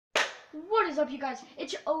What is up, you guys?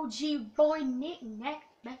 It's your OG boy Nick Nack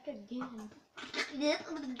back again.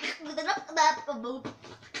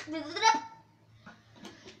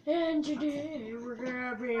 And today we're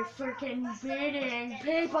gonna be freaking beating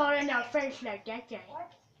people in the face like that guy.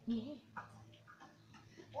 Yeah.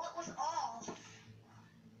 What was off?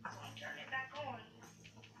 I'm turning it back on.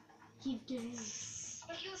 He's dead.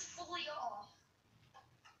 But he was fully off.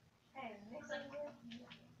 Hey,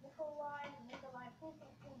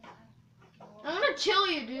 I'm gonna kill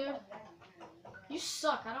you, dude. You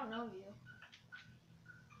suck. I don't know you.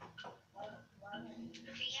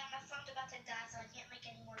 Okay, yeah, my phone's about to die, so I can't make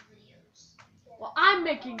any more videos. Well, I'm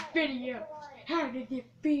making videos. How did it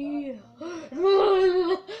feel?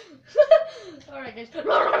 Alright, guys. And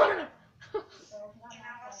I'll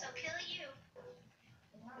also kill you.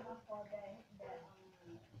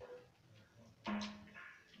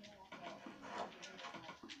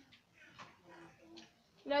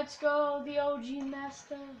 Let's go, the OG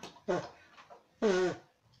master. Hello?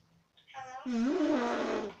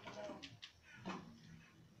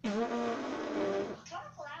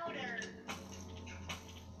 Talk louder.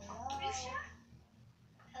 Risha?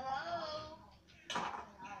 Hello?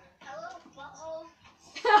 Hello, butthole?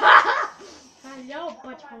 Hello,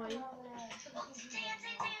 butt boy.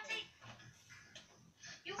 Say.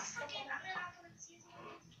 You freaking, I'm not gonna see you.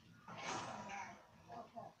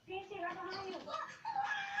 Nancy, right behind you.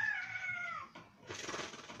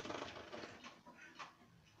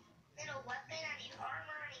 I need a weapon, I need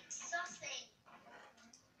armor, I need something.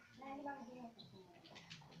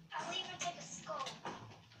 I'll even take a scope.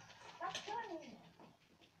 That's good.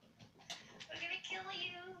 We're gonna kill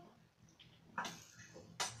you.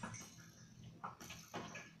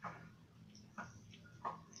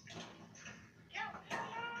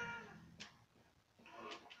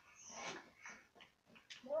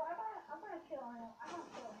 I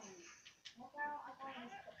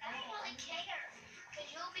don't really care,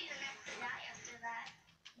 because you'll be the next to die after that.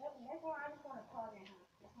 I'll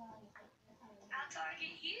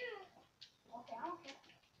target you.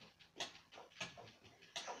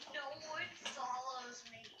 No one follows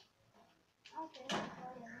me. Tagging me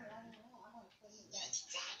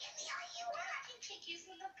all you want. I can kick you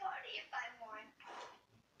from the party if I want.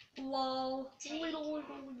 Lol.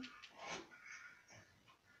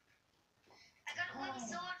 I got a wooden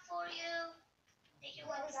sword for you. Take your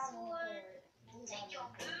wooden sword. Take your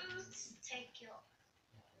boots. Take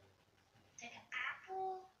an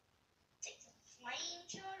apple. Take some flame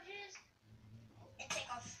charges. And take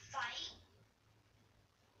a fight.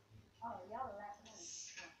 I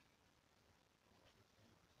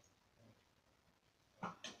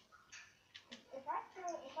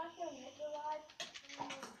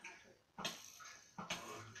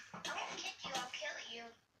won't kick you, I'll kill you.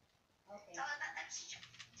 It's all about that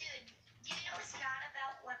dude, do you know it's not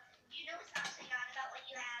about what you know it's actually not about what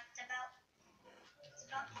you have, it's about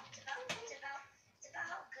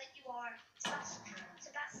how good you are. It's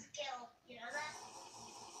about skill, you know that?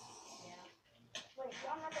 Wait, you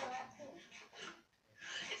don't have to rap too.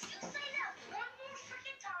 If you say that one more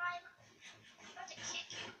freaking time, I'm about to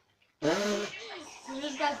kick you.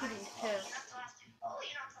 This guy's getting pissed. Oh,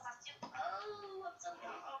 you're not the last two. Oh, I'm so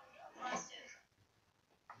dumb. I'm the last two.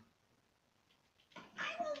 I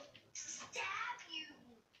will stab you.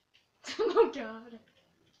 Oh god.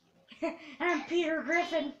 I'm Peter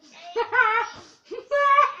Griffin.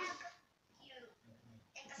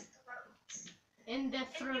 In the throat. In the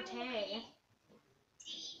throat.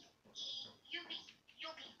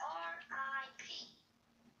 You'll be R.I.P.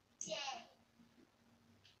 Dead.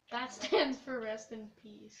 That stands for rest in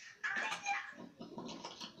peace.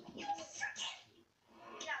 You freaking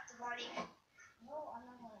get out the party. No, I'm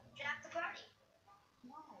not gonna. Get out the party.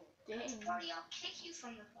 Why? Dang. The party, I'll kick you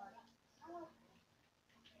from the party.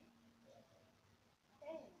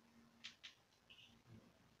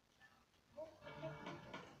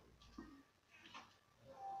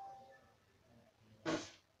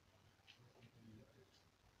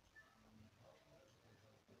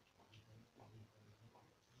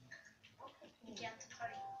 Get the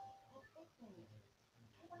party.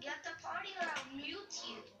 Get the party or I'll mute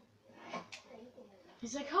you.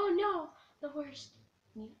 He's like, oh no, the worst.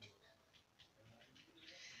 Mute.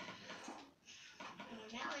 Well,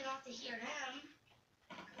 now we don't have to hear him.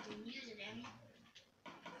 We muted him.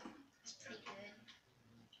 It's pretty good.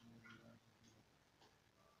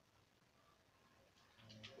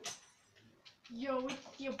 Yo,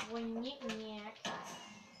 it's your boy Nick Nack.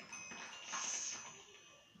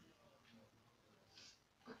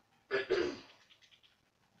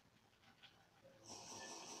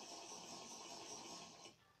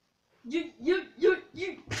 You.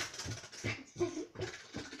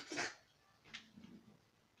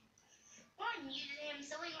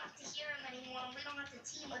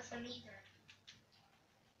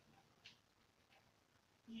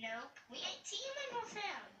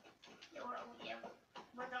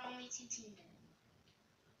 to team him.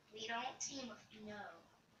 We don't team up, no.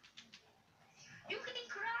 You can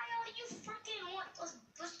cry all you freaking want. Let's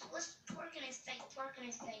twerk in his face, twerk in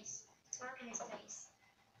his face, twerk in his face.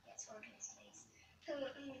 Yeah, twerk in his face. Yeah,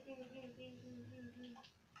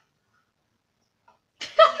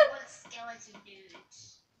 what a skeleton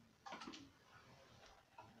dudes.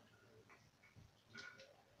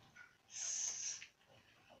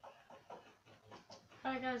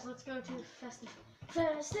 Alright guys, let's go to festive.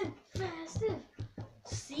 Festive, festive.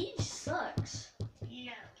 Siege sucks.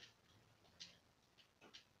 No.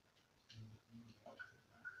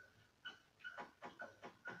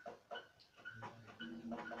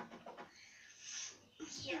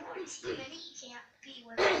 Yeah, we're teaming. He can't be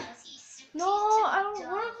with us. He's No, I don't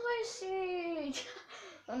want to play Siege.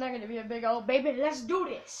 I'm not gonna be a big old baby. Let's do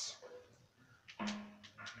this.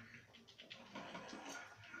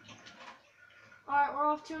 Alright, we're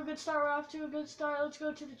off to a good start. Let's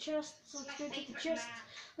go to the chest. Let's go to the chest.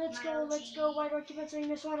 Let's go. Why do I keep on saying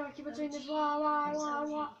this? Why? Why?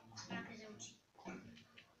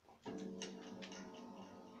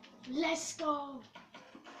 Let's go.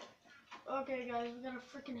 Okay, guys, we got a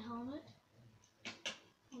freaking helmet.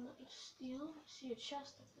 Steel. See a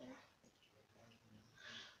chest up there.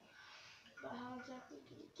 But how exactly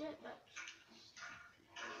do we get that?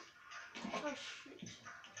 Oh shoot.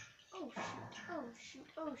 Oh shoot. Oh shoot.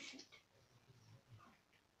 Oh shoot.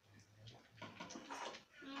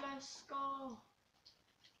 Let's go.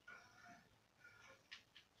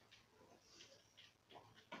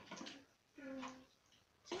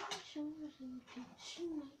 Shoes and pink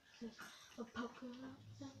shoes, a polka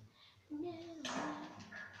dot, middle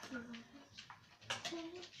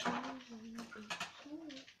shoes and pink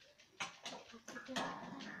shoes, a polka dot,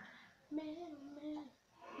 middle shoes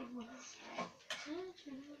and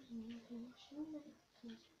pink shoes,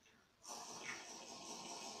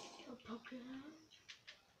 a polka dot,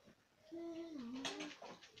 middle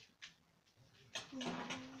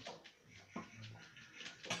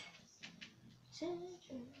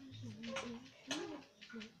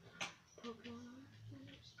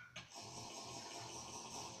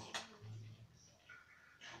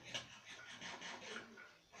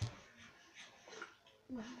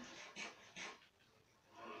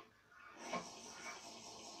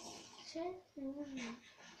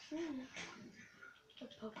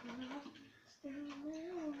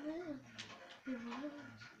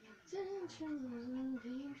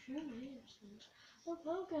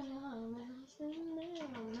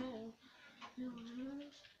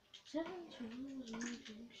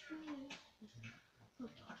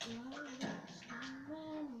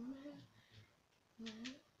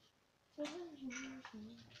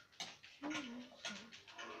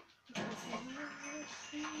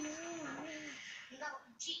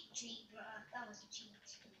Cheat, bro. That was a cheat.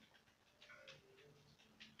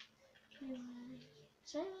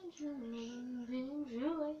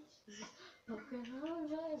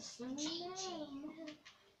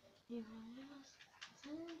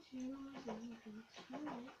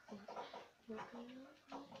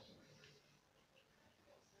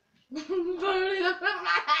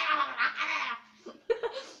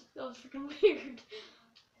 That was freaking weird.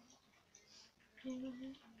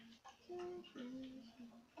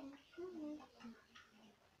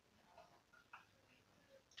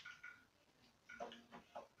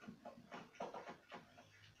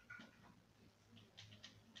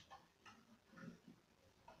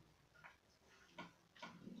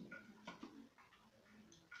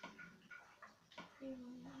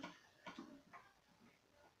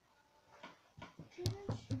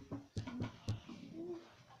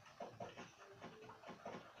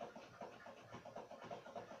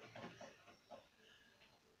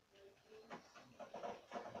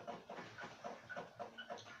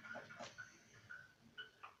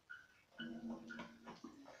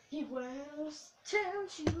 He wears tan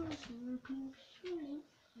shoes and pink shoes.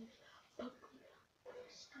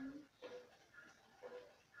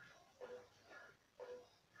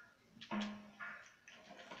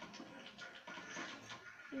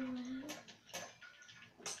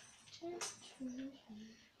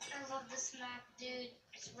 I love this map, dude.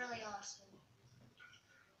 It's really awesome.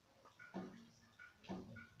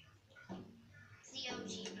 It's the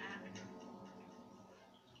OG map.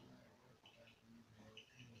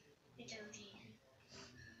 It's OG.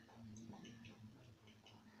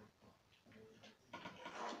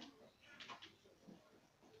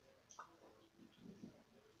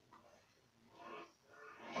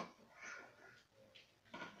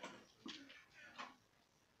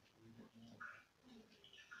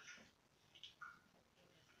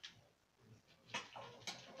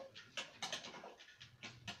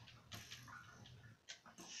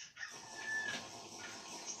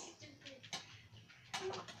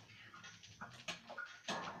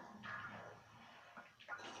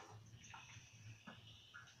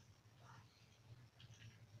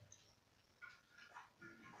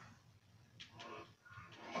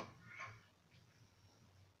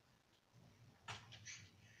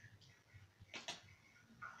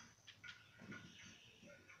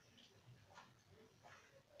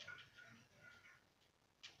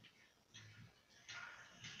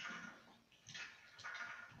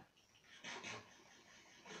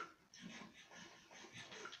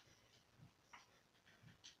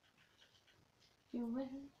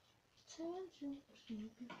 Human attention.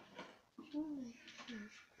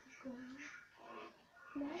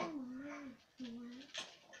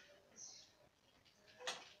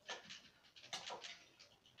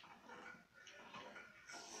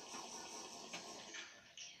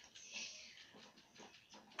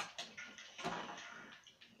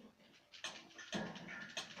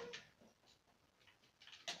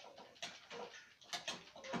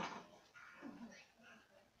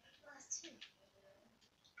 Last two.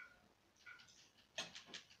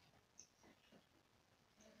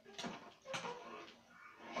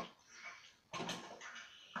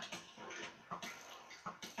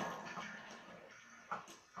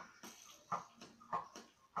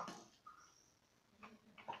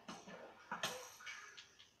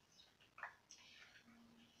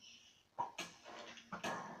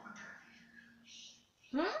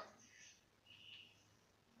 Hmm?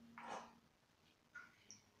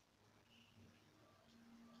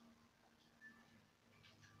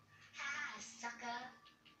 Ha, sucker.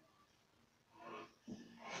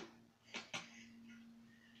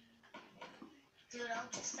 Dude, I'm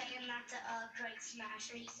just saying not to upgrade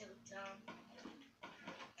Smasher, he's so dumb.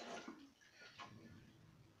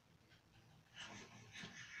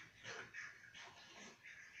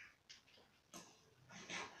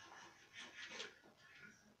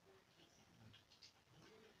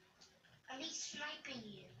 And he's sniping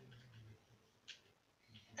you.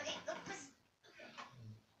 Okay, look,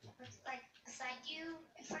 like, beside you,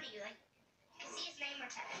 in front of you, like, you can see his name or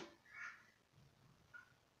tag.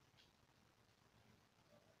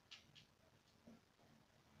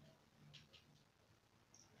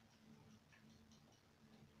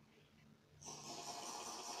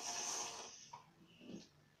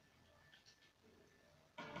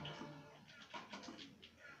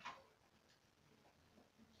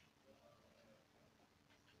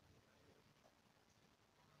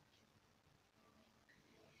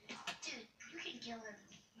 Dude, you can kill him.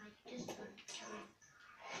 Like, just kill him.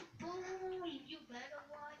 Boom! You better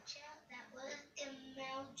watch out. That was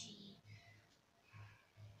MLG.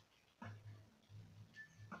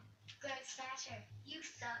 Greg Smasher, you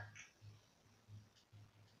suck.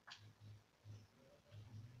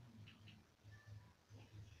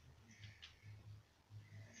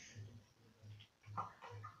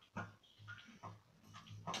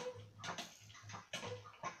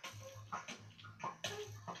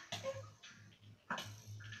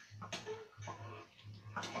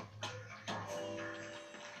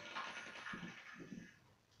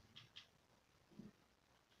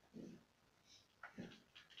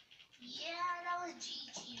 Yeah, that was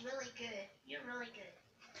GG. Really good. You're really good.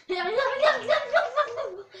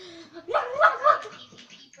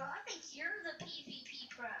 PvP Pro. I think you're the PvP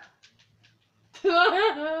Pro.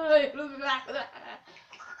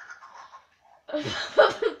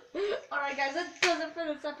 Alright guys, that does it for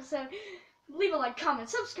this episode. Leave a like, comment,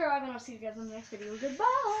 subscribe, and I'll see you guys in the next video.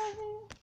 Goodbye!